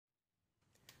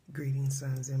Greetings,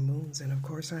 suns and moons, and of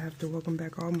course I have to welcome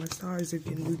back all my stars. If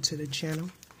you're new to the channel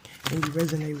and you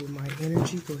resonate with my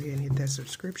energy, go ahead and hit that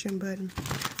subscription button.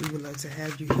 We would love to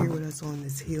have you here with us on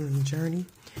this healing journey.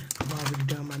 I've already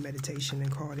done my meditation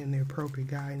and called in the appropriate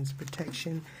guidance,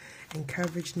 protection, and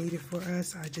coverage needed for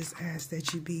us. I just ask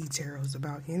that you be tarots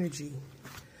about energy.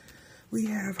 We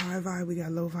have high vibe, we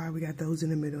got low vibe, we got those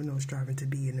in the middle, no striving to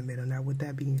be in the middle. Now, with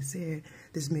that being said,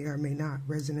 this may or may not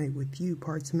resonate with you.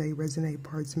 Parts may resonate,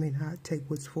 parts may not. Take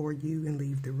what's for you and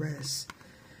leave the rest.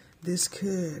 This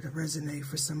could resonate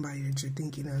for somebody that you're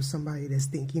thinking of, somebody that's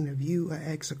thinking of you, an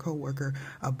ex, a co-worker,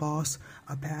 a boss,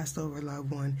 a passed over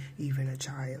loved one, even a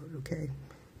child, okay?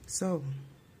 So,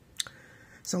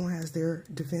 someone has their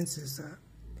defenses up.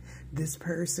 This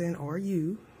person or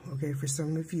you, okay, for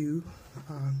some of you,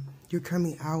 you're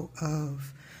coming out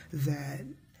of that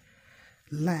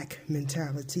lack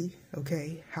mentality,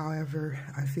 okay? However,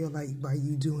 I feel like by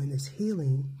you doing this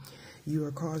healing, you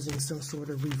are causing some sort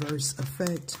of reverse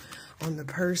effect on the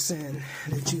person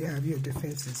that you have your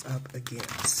defenses up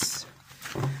against.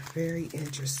 Very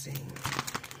interesting.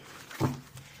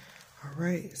 All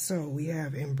right, so we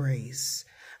have embrace.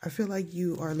 I feel like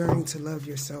you are learning to love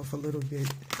yourself a little bit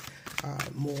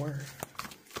more.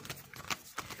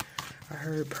 I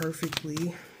heard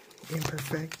perfectly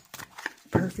imperfect.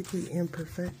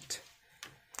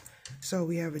 So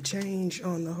we have a change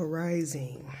on the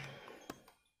horizon.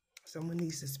 Someone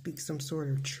needs to speak some sort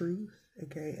of truth,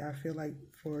 okay? I feel like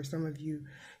for some of you,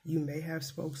 you may have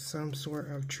spoke some sort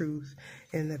of truth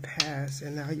in the past,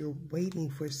 and now you're waiting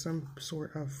for some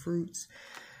sort of fruits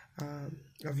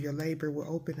of your labor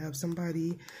will open up.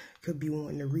 Somebody could be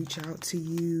wanting to reach out to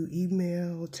you,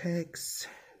 email, text,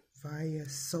 via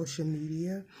social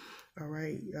media. All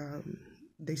right,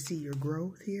 they see your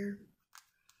growth here.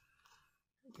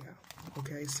 Yeah,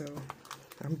 okay, so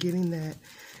I'm getting that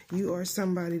you are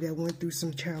somebody that went through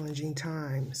some challenging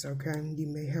times, okay? You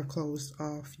may have closed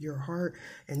off your heart,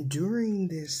 and during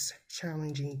this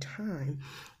challenging time,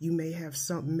 you may have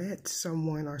met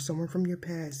someone, or someone from your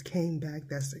past came back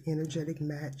that's an energetic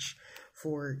match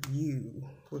for you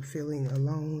with feeling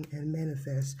alone and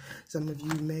manifest. Some of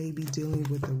you may be dealing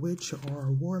with a witch or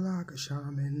a warlock, a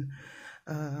shaman,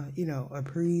 you know, a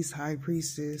priest, high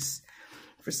priestess.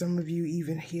 For some of you,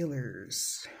 even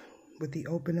healers with the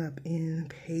open up in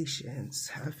patience.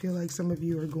 I feel like some of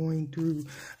you are going through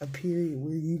a period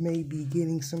where you may be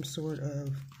getting some sort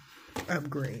of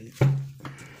upgrade.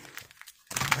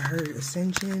 I heard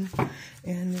ascension,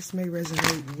 and this may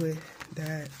resonate with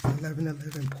that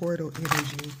 1111 portal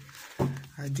energy.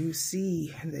 I do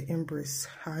see the Empress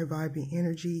high vibing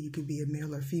energy. You could be a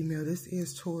male or female. This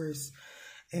is Taurus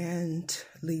and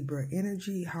Libra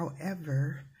energy.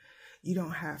 However, you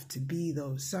don't have to be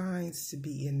those signs to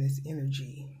be in this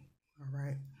energy. All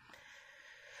right.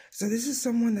 So this is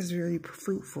someone that's very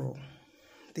fruitful.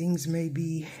 Things may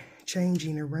be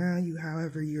changing around you.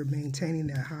 However, you're maintaining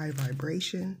that high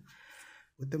vibration.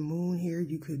 With the moon here,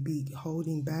 you could be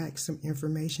holding back some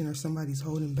information, or somebody's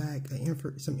holding back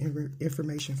some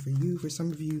information for you. For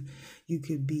some of you, you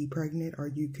could be pregnant, or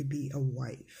you could be a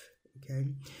wife. Okay,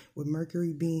 with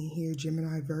Mercury being here,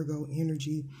 Gemini, Virgo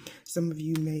energy, some of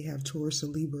you may have Taurus or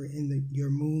Libra in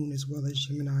your moon, as well as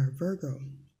Gemini or Virgo.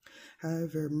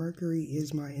 However, Mercury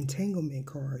is my entanglement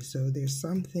card, so there's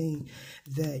something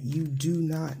that you do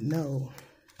not know.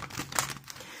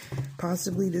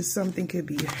 Possibly this something could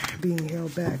be being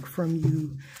held back from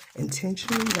you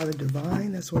intentionally by the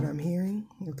divine. That's what I'm hearing.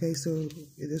 Okay, so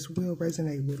this will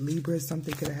resonate with Libra.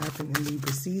 Something could have happened in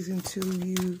Libra season to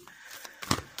you,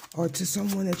 or to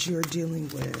someone that you're dealing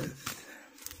with.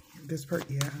 This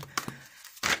person, yeah.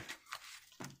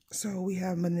 So we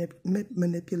have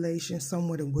manipulation,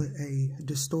 somewhat with a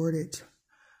distorted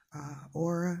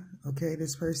aura. Okay,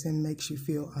 this person makes you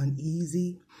feel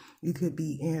uneasy. You could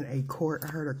be in a court. I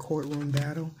heard a courtroom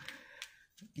battle.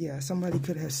 Yeah, somebody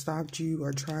could have stopped you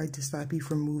or tried to stop you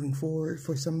from moving forward.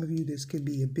 For some of you, this could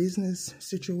be a business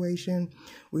situation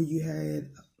where you had,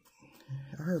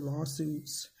 I heard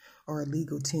lawsuits, or a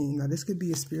legal team. Now, this could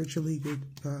be a spiritual legal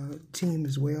team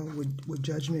as well, with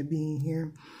judgment being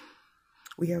here.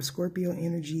 We have Scorpio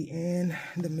energy and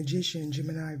the magician,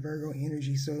 Gemini, Virgo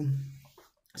energy. So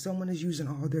someone is using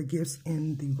all their gifts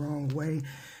in the wrong way.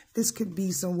 This could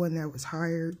be someone that was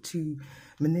hired to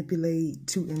manipulate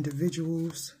two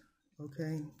individuals.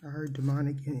 Okay, I heard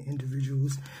demonic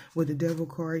individuals. With the devil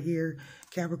card here,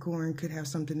 Capricorn could have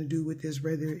something to do with this,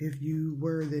 whether if you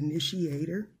were the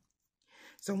initiator.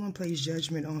 Someone plays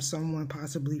judgment on someone,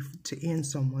 possibly to end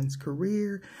someone's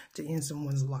career, to end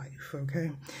someone's life,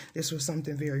 okay? This was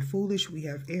something very foolish. We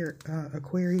have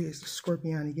Aquarius,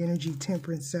 Scorpionic energy,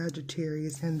 Temperance,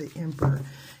 Sagittarius, and the Emperor.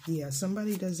 Yeah,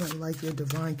 somebody doesn't like your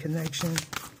divine connection.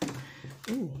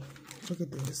 Ooh, look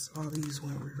at this. All these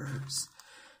went reverse.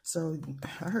 So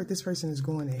I heard this person is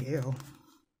going to hell.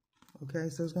 Okay,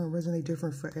 so it's going to resonate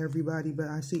different for everybody, but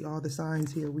I see all the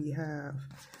signs here. We have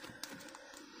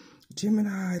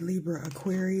Gemini, Libra,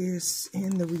 Aquarius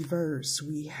in the reverse.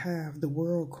 We have the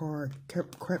World card,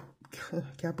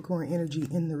 Capricorn energy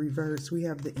in the reverse. We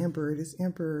have the Emperor. This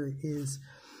Emperor is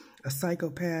a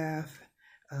psychopath.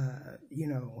 You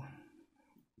know,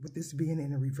 with this being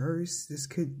in a reverse, this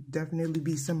could definitely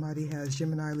be somebody has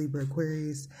Gemini, Libra,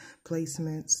 Aquarius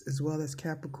placements, as well as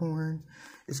Capricorn.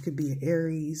 This could be an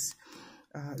Aries,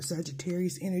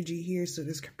 Sagittarius energy here. So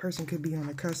this person could be on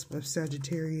the cusp of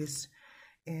Sagittarius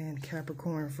and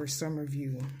Capricorn for some of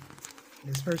you.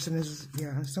 This person is,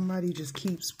 yeah, somebody just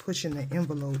keeps pushing the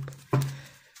envelope,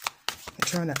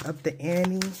 trying to up the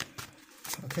ante.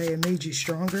 Okay, it made you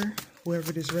stronger,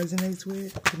 whoever this resonates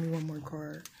with. Give me one more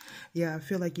card. Yeah, I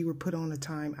feel like you were put on a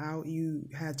time out. You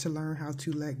had to learn how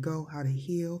to let go, how to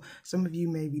heal. Some of you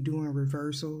may be doing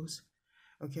reversals,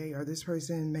 okay? Or this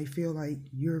person may feel like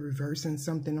you're reversing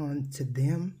something on to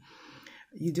them.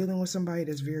 You're dealing with somebody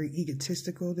that's very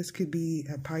egotistical. This could be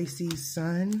a Pisces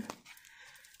sun.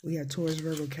 We have Taurus,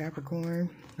 Virgo, Capricorn.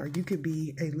 Or you could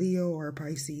be a Leo or a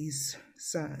Pisces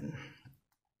sun.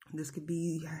 This could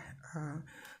be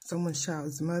someone's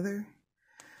child's mother.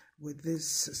 With this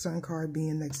sun card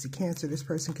being next to Cancer, this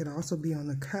person could also be on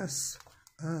the cusp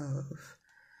of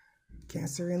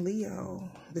Cancer and Leo.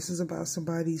 This is about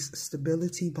somebody's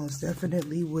stability, most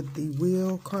definitely, with the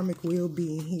wheel, karmic wheel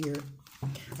being here.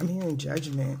 I'm hearing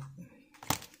judgment.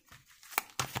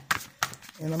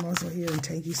 And I'm also hearing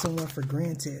take you somewhat for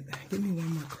granted. Give me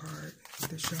one more card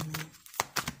to show me.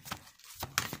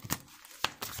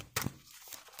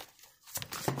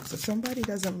 So somebody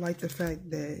doesn't like the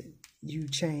fact that you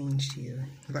changed here.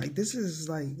 This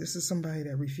is somebody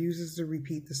that refuses to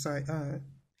repeat the cycle.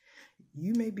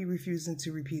 You may be refusing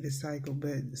to repeat a cycle,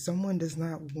 but someone does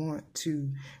not want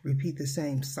to repeat the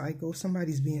same cycle.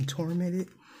 Somebody's being tormented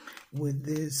with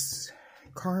this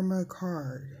karma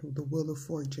card, the Wheel of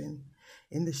Fortune,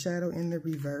 in the shadow, in the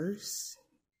reverse.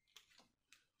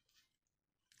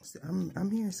 So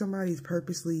I'm hearing somebody's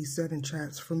purposely setting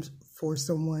traps for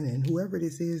someone, and whoever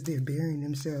this is, they're burying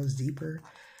themselves deeper.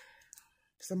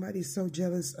 Somebody's so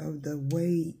jealous of the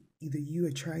way either you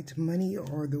attract money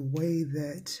or the way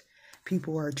that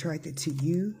people are attracted to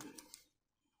you.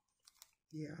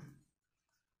 Yeah.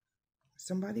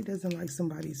 Somebody doesn't like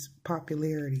somebody's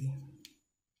popularity.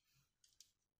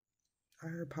 I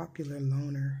heard popular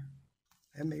loner.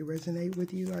 That may resonate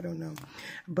with you. I don't know.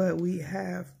 But we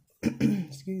have,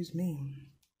 excuse me,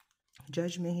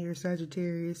 judgment here,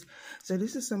 Sagittarius. So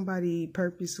this is somebody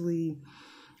purposely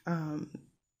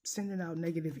sending out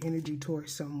negative energy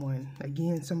towards someone.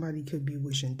 Again, somebody could be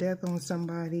wishing death on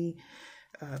somebody.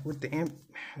 With the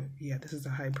yeah, this is a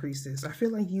High Priestess. I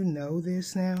feel like you know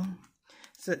this now.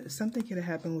 So something could have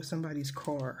happened with somebody's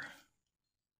car.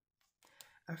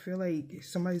 I feel like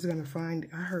somebody's gonna find.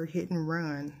 I heard hit and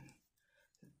run.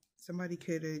 Somebody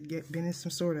could have been in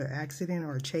some sort of accident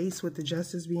or chase, with the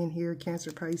Justice being here,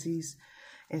 Cancer, Pisces,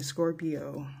 and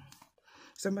Scorpio.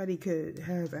 Somebody could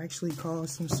have actually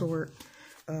caused some sort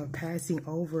of passing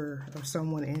over of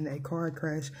someone in a car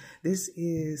crash. This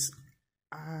is,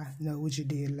 I know what you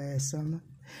did last summer.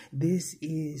 This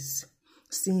is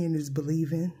seeing is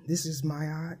believing. This is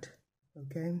Mayat,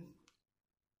 okay?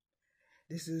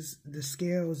 This is the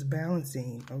scales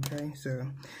balancing, okay? So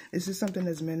this is something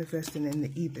that's manifesting in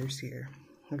the ethers here,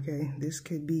 okay? This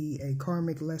could be a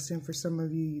karmic lesson for some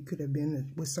of you. You could have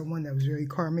been with someone that was very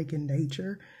karmic in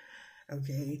nature,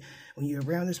 okay? When you're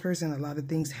around this person, a lot of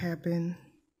things happen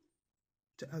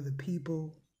to other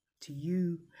people, to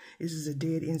you. This is a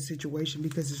dead end situation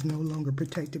because it's no longer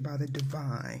protected by the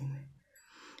divine.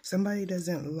 Somebody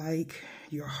doesn't like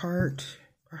your heart.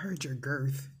 I heard your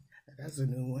girth. That's a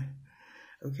new one.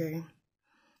 Okay.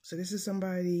 So this is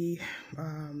somebody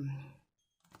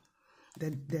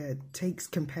that takes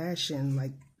compassion.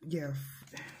 Like, yeah,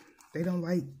 they don't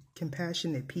like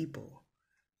compassionate people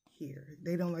here.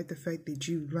 They don't like the fact that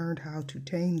you learned how to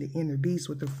tame the inner beast,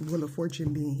 with the Wheel of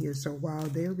Fortune being here. So while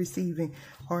they're receiving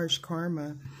harsh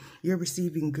karma, you're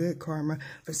receiving good karma.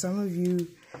 For some of you,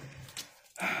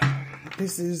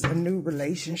 this is a new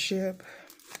relationship.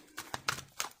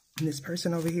 And this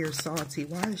person over here is salty.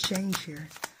 Why is change here?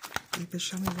 You can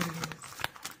show me what it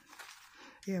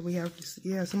is. Yeah, we have,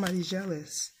 yeah, somebody's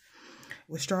jealous.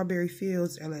 with strawberry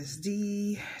fields,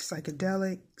 LSD,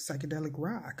 psychedelic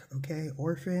rock, okay,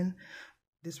 orphan.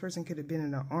 This person could have been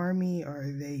in the army, or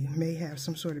they may have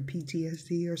some sort of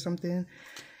PTSD or something.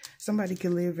 Somebody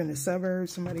could live in the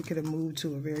suburbs. Somebody could have moved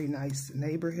to a very nice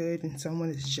neighborhood and someone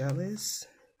is jealous.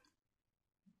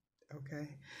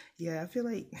 Okay. Yeah, I feel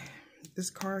like this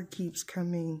card keeps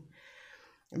coming.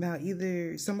 Now,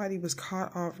 either somebody was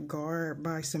caught off guard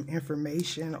by some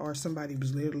information, or somebody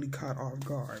was literally caught off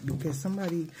guard, because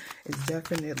somebody is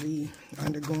definitely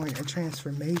undergoing a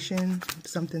transformation,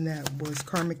 something that was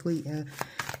karmically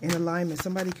in alignment.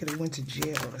 Somebody could have went to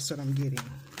jail. That's what I'm getting.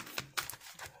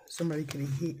 Somebody could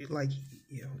have hit, like,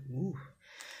 you know, ooh.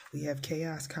 We have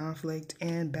chaos, conflict,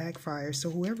 and backfire. So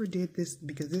whoever did this,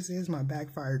 because this is my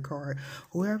backfire card,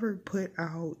 whoever put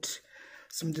out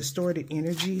some distorted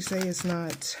energy, say it's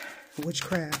not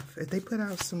witchcraft, if they put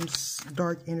out some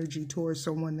dark energy towards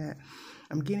someone that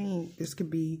I'm getting, this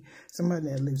could be somebody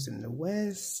that lives in the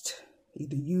West,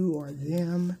 either you or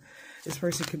them. This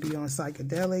person could be on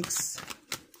psychedelics.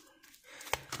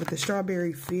 With the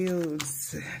strawberry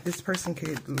fields, this person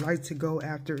could like to go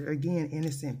after, again,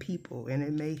 innocent people, and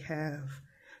it may have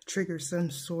triggered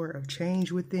some sort of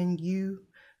change within you.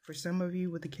 For some of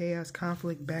you, with the chaos,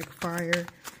 conflict, backfire,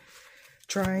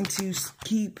 trying to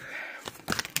keep,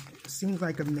 seems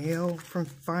like a male, from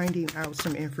finding out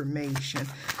some information.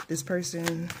 This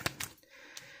person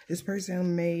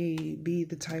may be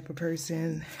the type of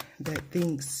person that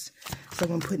thinks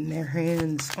someone putting their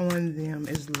hands on them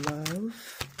is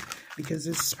love, because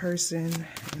this person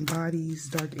embodies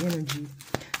dark energy.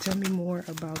 Tell me more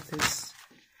about this.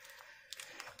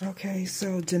 Okay,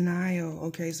 so denial.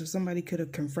 Okay, so somebody could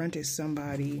have confronted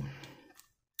somebody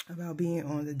about being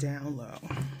on the down low.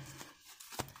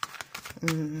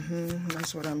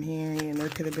 That's what I'm hearing. There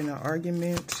could have been an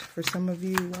argument for some of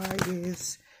you. Why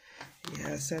is,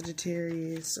 yeah,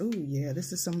 Sagittarius. Oh, yeah,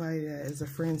 this is somebody that is a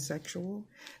friend sexual.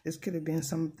 This could have been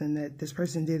something that this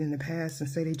person did in the past, and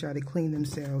say they try to clean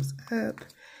themselves up,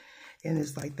 and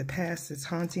it's like the past is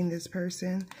haunting this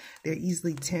person. They're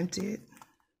easily tempted.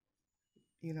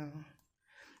 You know,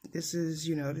 this is,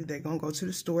 you know, they're going to go to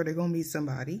the store. They're going to meet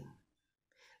somebody.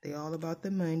 They all about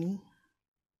the money.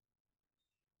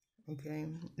 Okay,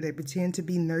 they pretend to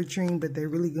be nurturing, but they're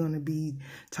really going to be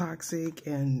toxic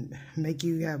and make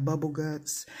you have bubble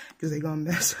guts, because they're going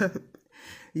to mess up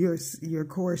your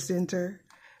core center,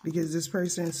 because this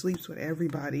person sleeps with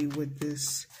everybody with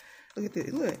this. Look at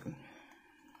this. Look,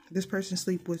 this person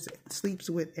sleeps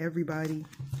with everybody.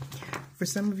 For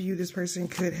some of you, this person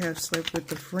could have slept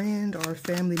with a friend or a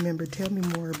family member. Tell me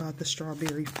more about the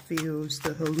strawberry fields,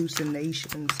 the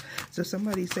hallucinations. So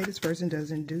somebody say this person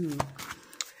doesn't do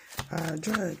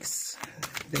drugs.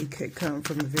 They could come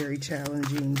from a very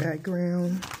challenging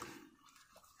background.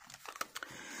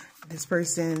 This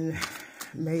person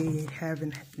didn't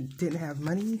have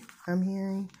money, I'm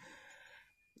hearing.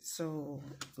 So,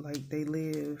 like, they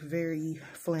live very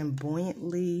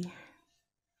flamboyantly.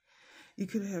 You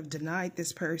could have denied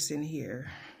this person here.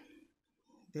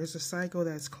 There's a cycle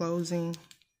that's closing.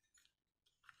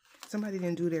 Somebody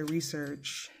didn't do their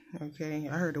research. Okay,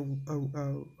 I heard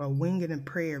a wing and a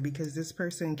prayer, because this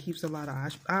person keeps a lot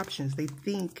of options. They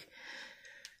think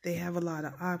they have a lot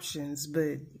of options,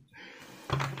 but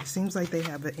it seems like they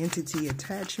have an entity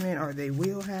attachment, or they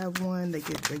will have one. They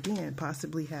could, again,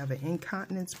 possibly have an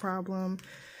incontinence problem.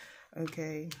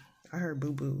 Okay, I heard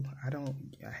boo-boo. I don't,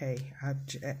 hey,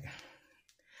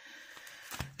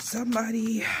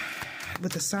 somebody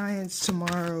with the science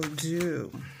tomorrow do.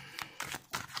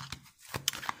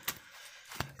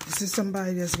 This is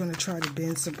somebody that's going to try to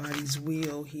bend somebody's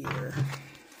wheel here.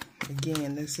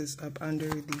 Again, this is up under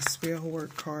the spell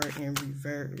work card in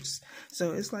reverse.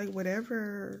 So it's like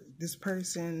whatever this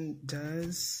person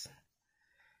does,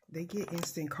 they get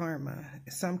instant karma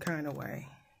some kind of way.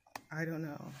 I don't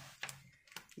know.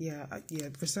 Yeah.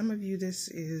 For some of you, this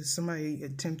is somebody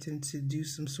attempting to do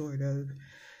some sort of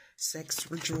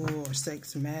sex ritual or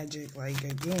sex magic. Like,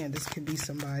 again, this could be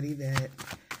somebody that,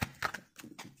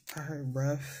 I heard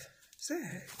rough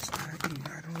sex. I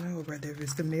don't know whether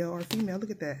it's the male or female. Look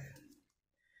at that.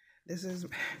 This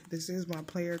is my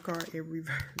player card in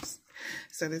reverse.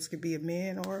 So this could be a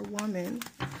man or a woman.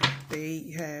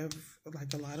 They have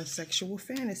like a lot of sexual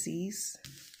fantasies.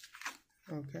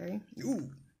 Okay. Ooh.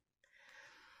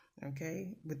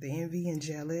 Okay. With the envy and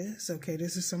jealous. Okay.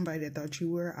 This is somebody that thought you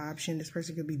were an option. This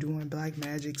person could be doing black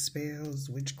magic spells,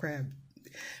 witchcraft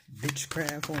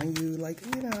on you. Like,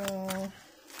 you know,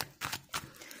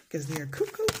 because they're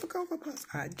cuckoo for Cocoa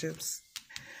Puffs.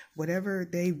 Whatever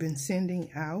they've been sending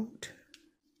out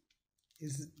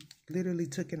is literally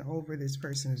taking over this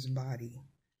person's body.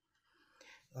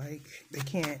 Like they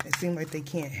can't, it seems like they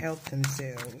can't help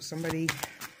themselves. Somebody's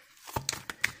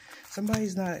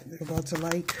not about to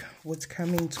like what's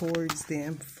coming towards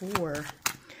them for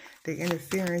the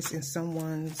interference in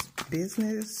someone's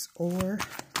business or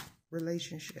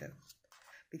relationship.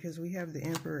 Because we have the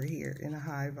Emperor here in a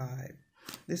high vibe.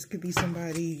 This could be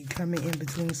somebody coming in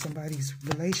between somebody's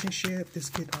relationship. This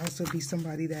could also be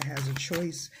somebody that has a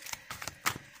choice.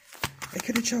 They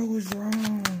could have chose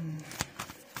wrong.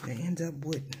 They end up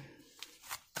with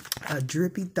a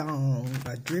drippy thong.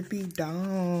 A drippy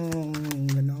dong.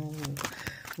 You know.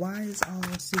 Why is all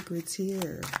secrets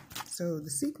here? So the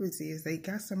secrets is they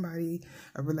got somebody,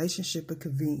 a relationship of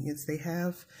convenience. They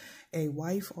have a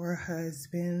wife or a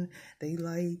husband. They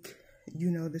like,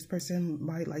 you know, this person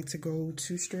might like to go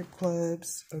to strip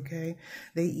clubs, okay?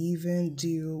 They even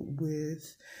deal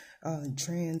with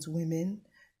trans women,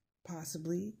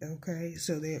 possibly, okay?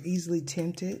 So they're easily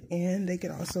tempted, and they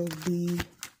could also be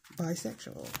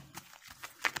bisexual.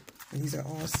 These are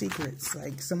all secrets.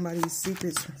 Like somebody's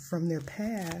secrets from their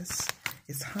past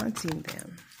is haunting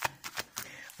them.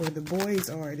 Or the boys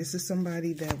are, this is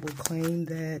somebody that will claim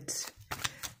that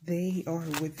they are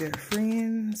with their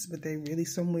friends, but they really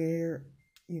somewhere,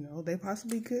 you know, they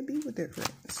possibly could be with their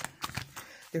friends.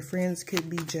 Their friends could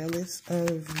be jealous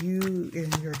of you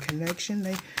and your connection.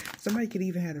 Somebody could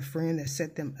even have a friend that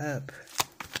set them up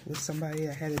with somebody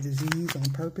that had a disease on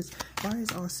purpose. Why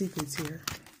is all secrets here?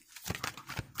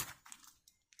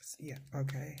 Yeah,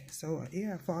 okay. So,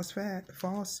 yeah, false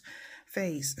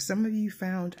face. Some of you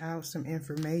found out some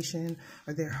information,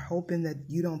 or they're hoping that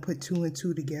you don't put 2 and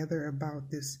 2 together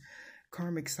about this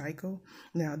karmic cycle.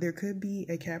 Now, there could be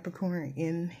a Capricorn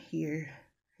in here.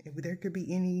 There could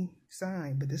be any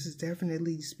sign, but this is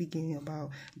definitely speaking about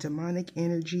demonic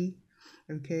energy.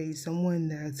 Okay, someone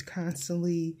that's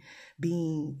constantly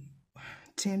being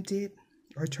tempted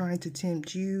or trying to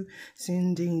tempt you,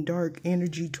 sending dark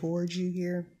energy towards you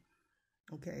here.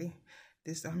 Okay.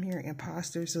 I'm hearing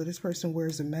imposter. So this person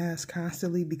wears a mask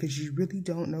constantly because you really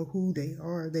don't know who they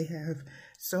are. They have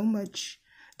so much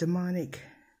demonic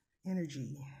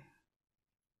energy.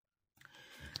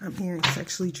 I'm hearing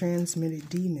sexually transmitted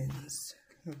demons.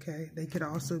 Okay. They could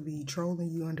also be trolling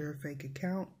you under a fake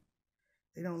account.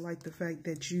 They don't like the fact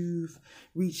that you've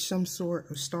reached some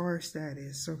sort of star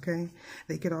status. Okay.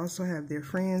 They could also have their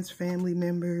friends, family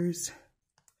members.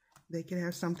 They could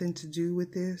have something to do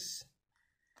with this.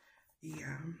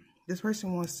 Yeah, this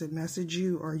person wants to message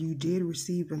you, or you did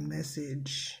receive a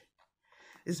message.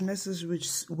 This message which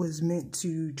was meant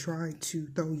to try to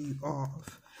throw you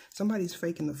off. Somebody's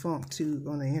faking the funk too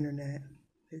on the internet.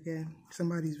 Okay,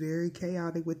 somebody's very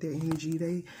chaotic with their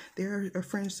energy. They're a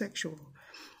fringe sexual.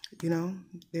 You know,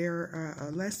 they're a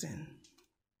lesson,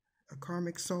 a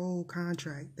karmic soul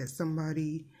contract that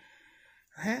somebody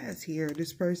has here.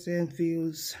 This person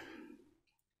feels,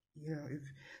 you know, if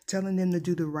telling them to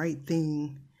do the right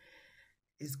thing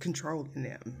is controlling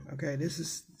them. Okay, this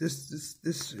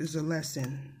is a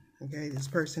lesson. Okay, this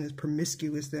person is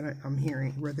promiscuous that I'm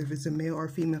hearing, whether if it's a male or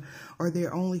female, or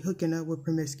they're only hooking up with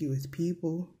promiscuous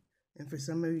people. And for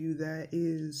some of you, that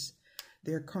is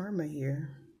their karma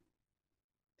here.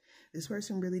 This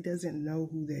person really doesn't know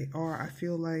who they are. I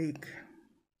feel like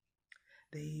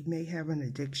they may have an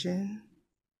addiction.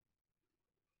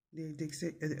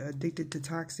 They're addicted to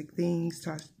toxic things,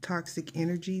 toxic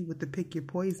energy. With the pick your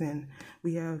poison,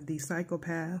 we have the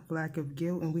psychopath, lack of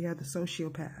guilt, and we have the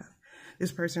sociopath.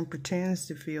 This person pretends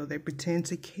to feel, they pretend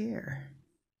to care,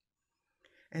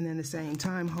 and at the same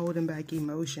time holding back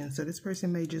emotion. So this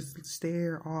person may just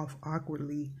stare off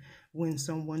awkwardly when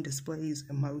someone displays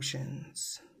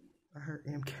emotions. I heard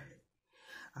MK.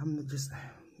 I'm just,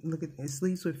 look at it,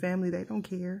 sleeps with family, they don't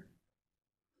care.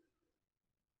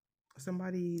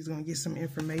 Somebody's going to get some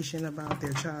information about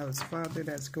their child's father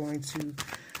that's going to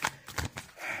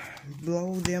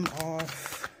blow them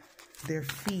off their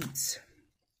feet.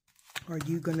 Are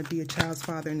you going to be a child's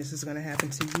father and this is going to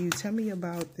happen to you? Tell me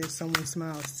about this. Someone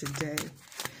smiles today.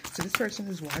 So this person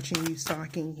is watching you,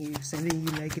 stalking you, sending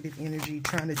you negative energy,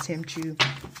 trying to tempt you.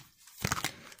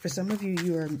 For some of you,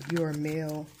 you are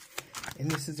male,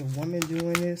 and this is a woman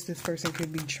doing this. This person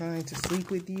could be trying to sleep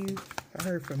with you. I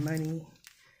heard for money.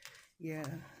 Yeah.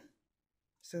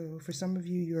 So for some of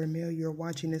you, you're a male, you're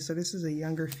watching this. So this is a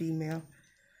younger female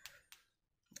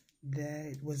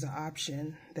that was an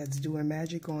option that's doing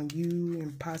magic on you,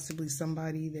 and possibly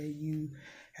somebody that you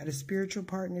had a spiritual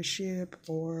partnership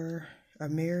or a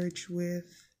marriage with.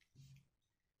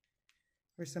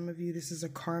 For some of you, this is a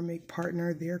karmic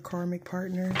partner, their karmic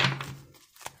partner.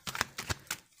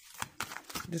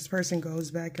 This person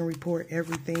goes back and report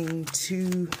everything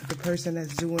to the person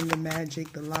that's doing the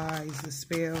magic, the lies, the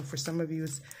spell. For some of you,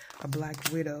 it's a black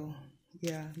widow.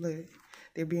 Yeah, look,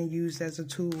 they're being used as a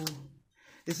tool.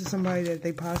 This is somebody that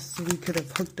they possibly could have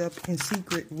hooked up in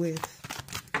secret with.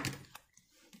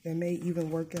 They may even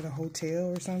work at a hotel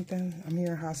or something. I'm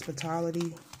hearing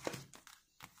hospitality.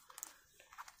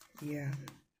 Yeah.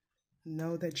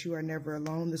 Know that you are never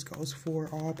alone. This goes for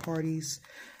all parties.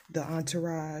 The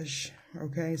entourage.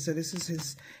 Okay, so this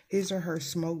is his or her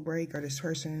smoke break, or this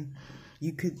person,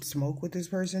 you could smoke with this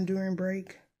person during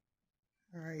break.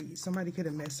 All right, somebody could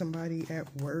have met somebody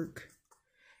at work,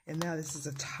 and now this is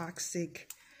a toxic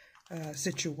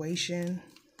situation.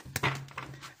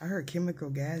 I heard chemical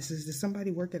gases. Did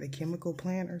somebody work at a chemical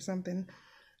plant or something?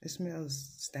 It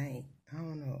smells stank. I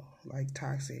don't know, like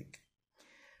toxic.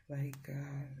 Like,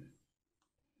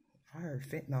 I heard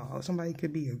fentanyl. Somebody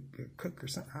could be a cook or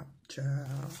something.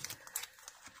 Child,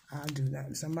 I do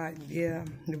not. Somebody, yeah,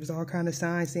 there was all kind of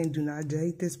signs saying do not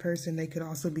date this person. They could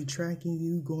also be tracking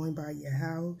you, going by your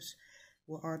house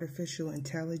with artificial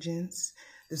intelligence.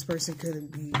 This person could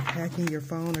be hacking your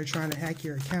phone or trying to hack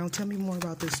your account. Tell me more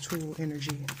about this tool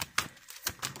energy.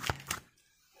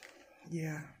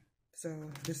 Yeah, so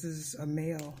this is a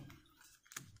male.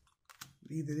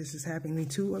 Either this is happening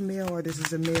to a male or this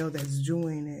is a male that's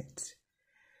doing it.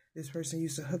 This person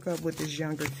used to hook up with this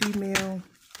younger female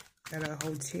at a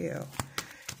hotel.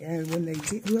 And when they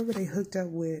did, whoever they hooked up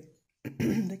with,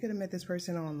 they could have met this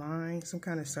person online, some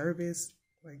kind of service,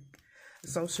 like a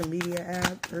social media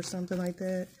app or something like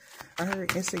that. I heard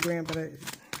Instagram, but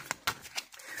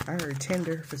I heard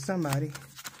Tinder for somebody.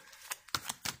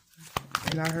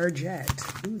 And I heard jacked.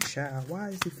 Ooh, child, why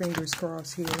is the fingers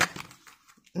crossed here?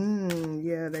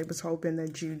 Yeah, they was hoping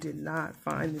that you did not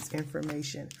find this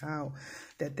information out,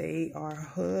 that they are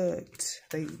hooked.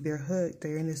 They're hooked.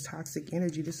 They're in this toxic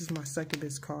energy. This is my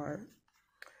succubus card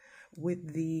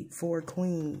with the 4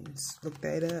 queens. Look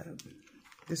that up.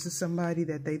 This is somebody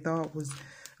that they thought was,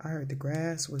 I heard the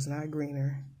grass was not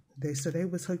greener. So they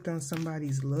was hooked on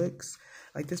somebody's looks.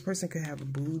 Like this person could have a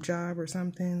boob job or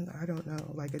something. I don't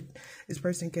know. Like this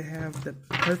person could have the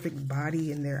perfect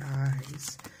body in their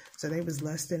eyes. So they was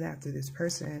lusting after this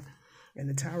person, and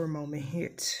the Tower moment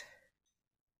hit.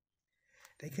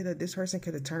 This person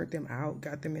could have turned them out,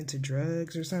 got them into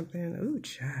drugs or something. Ooh,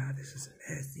 child, this is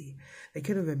messy. They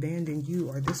could have abandoned you,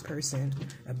 or this person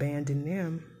abandoned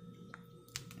them.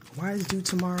 Why is due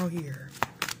tomorrow here?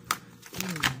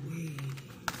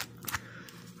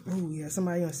 Ooh, yeah,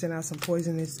 somebody gonna send out some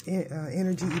poisonous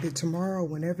energy either tomorrow,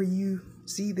 whenever you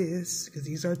see this, because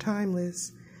these are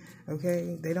timeless.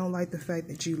 Okay, they don't like the fact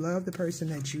that you love the person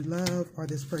that you love, or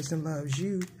this person loves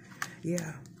you.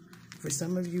 Yeah, for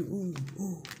some of you,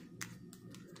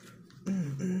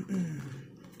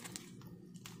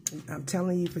 I'm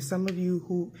telling you, for some of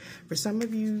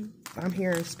you, I'm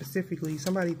hearing specifically,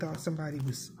 somebody thought somebody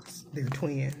was their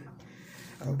twin.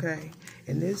 Okay,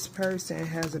 and this person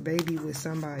has a baby with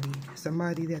somebody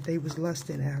that they was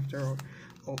lusting after,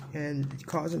 and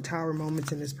causing tower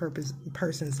moments in this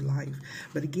person's life.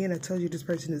 But again, I told you this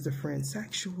person is a friend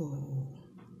sexual.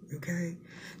 Okay,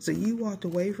 so you walked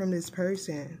away from this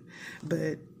person,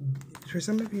 but for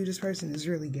some of you, this person is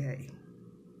really gay.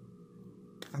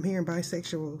 I'm hearing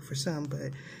bisexual for some, but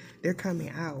they're coming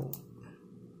out.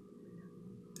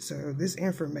 So this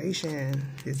information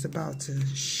is about to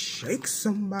shake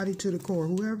somebody to the core.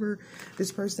 Whoever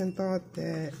this person thought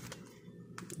that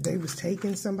they was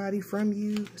taking somebody from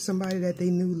you, somebody that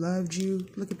they knew loved you.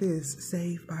 Look at this.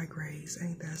 Saved by grace.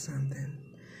 Ain't that something?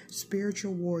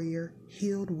 Spiritual warrior,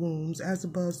 healed wounds, as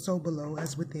above, so below,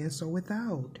 as within, so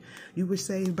without. You were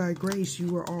saved by grace.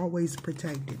 You were always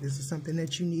protected. This is something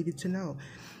that you needed to know.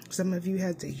 Some of you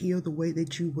had to heal the way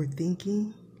that you were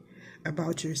thinking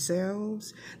about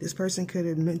yourselves. This person could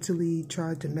have mentally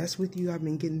tried to mess with you. I've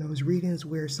been getting those readings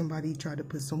where somebody tried to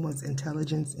put someone's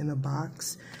intelligence in a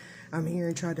box. I'm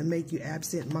hearing try to make you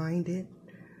absent-minded,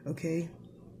 okay?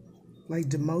 Like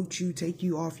demote you, take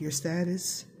you off your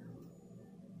status.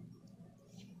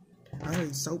 I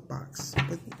heard soapbox,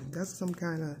 but that's some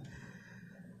kind of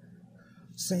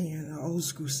saying, an old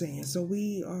school saying. So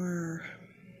we are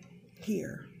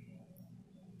here.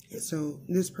 So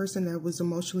this person that was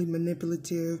emotionally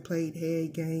manipulative, played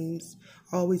head games,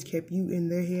 always kept you in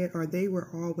their head, or they were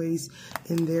always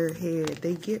in their head.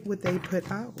 They get what they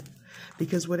put out.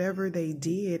 Because whatever they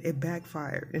did, it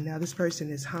backfired. And now this person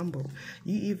is humble.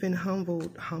 You even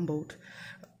humbled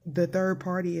the third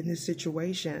party in this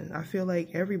situation. I feel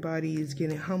like everybody is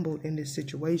getting humbled in this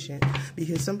situation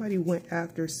because somebody went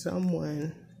after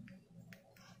someone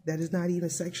that is not even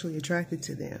sexually attracted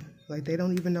to them. Like, they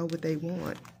don't even know what they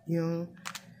want, you know.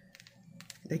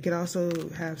 They could also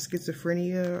have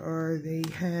schizophrenia, or they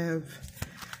have,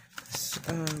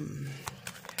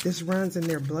 this runs in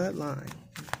their bloodline,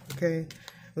 okay?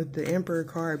 With the Emperor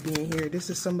card being here, this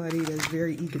is somebody that's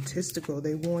very egotistical.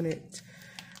 They want it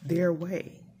their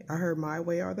way. I heard my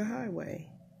way or the highway.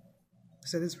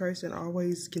 So this person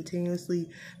always continuously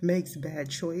makes bad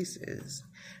choices.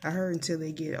 I heard until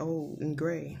they get old and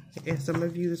gray. And some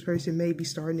of you, this person may be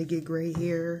starting to get gray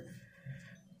hair,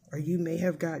 or you may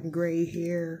have gotten gray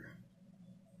hair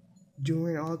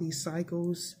during all these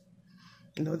cycles.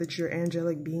 Know that your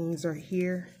angelic beings are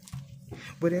here.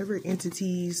 Whatever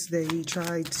entities they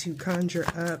tried to conjure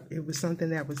up, it was something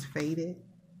that was fated.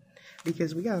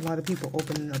 Because we got a lot of people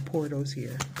opening up portals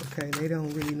here, okay? They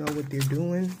don't really know what they're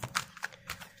doing.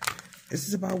 This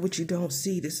is about what you don't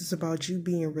see. This is about you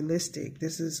being realistic.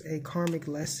 This is a karmic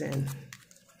lesson,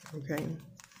 okay?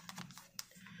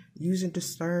 Using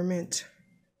discernment,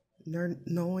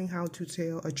 knowing how to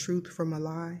tell a truth from a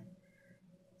lie.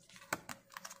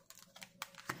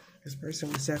 This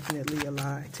person was definitely a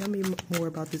lie. Tell me more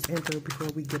about this Emperor before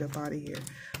we get up out of here.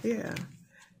 Yeah.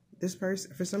 This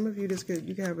person, for some of you,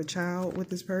 you can have a child with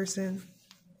this person,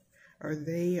 or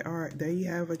they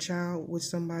have a child with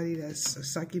somebody that's a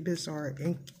succubus or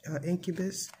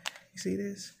incubus. You see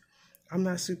this? I'm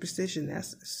not superstitious.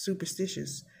 That's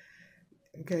superstitious.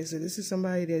 Okay, so this is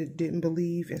somebody that didn't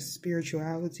believe in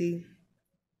spirituality,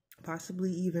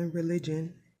 possibly even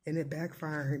religion, and it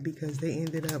backfired because they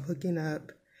ended up hooking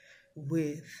up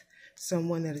with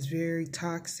someone that is very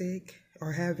toxic,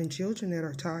 or having children that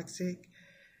are toxic,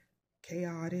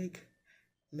 chaotic,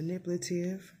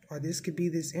 manipulative, or this could be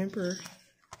this Emperor.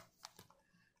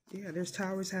 Yeah, there's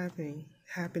towers happening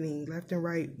left and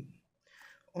right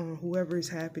on whoever is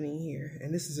happening here.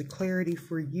 And this is a clarity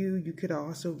for you. You could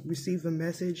also receive a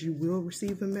message. You will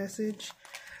receive a message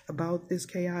about this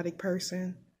chaotic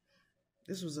person.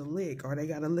 This was a lick, or they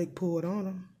got a lick pulled on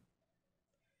them.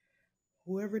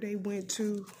 Whoever they went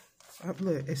to,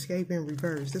 look, escape in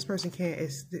reverse. This person can't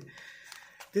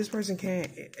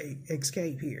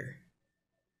escape here.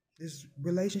 This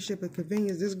relationship of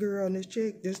convenience, this girl and this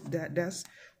chick, that's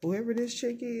whoever this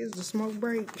chick is, the smoke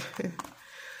break.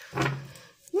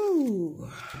 Woo!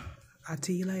 I'll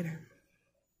see you later.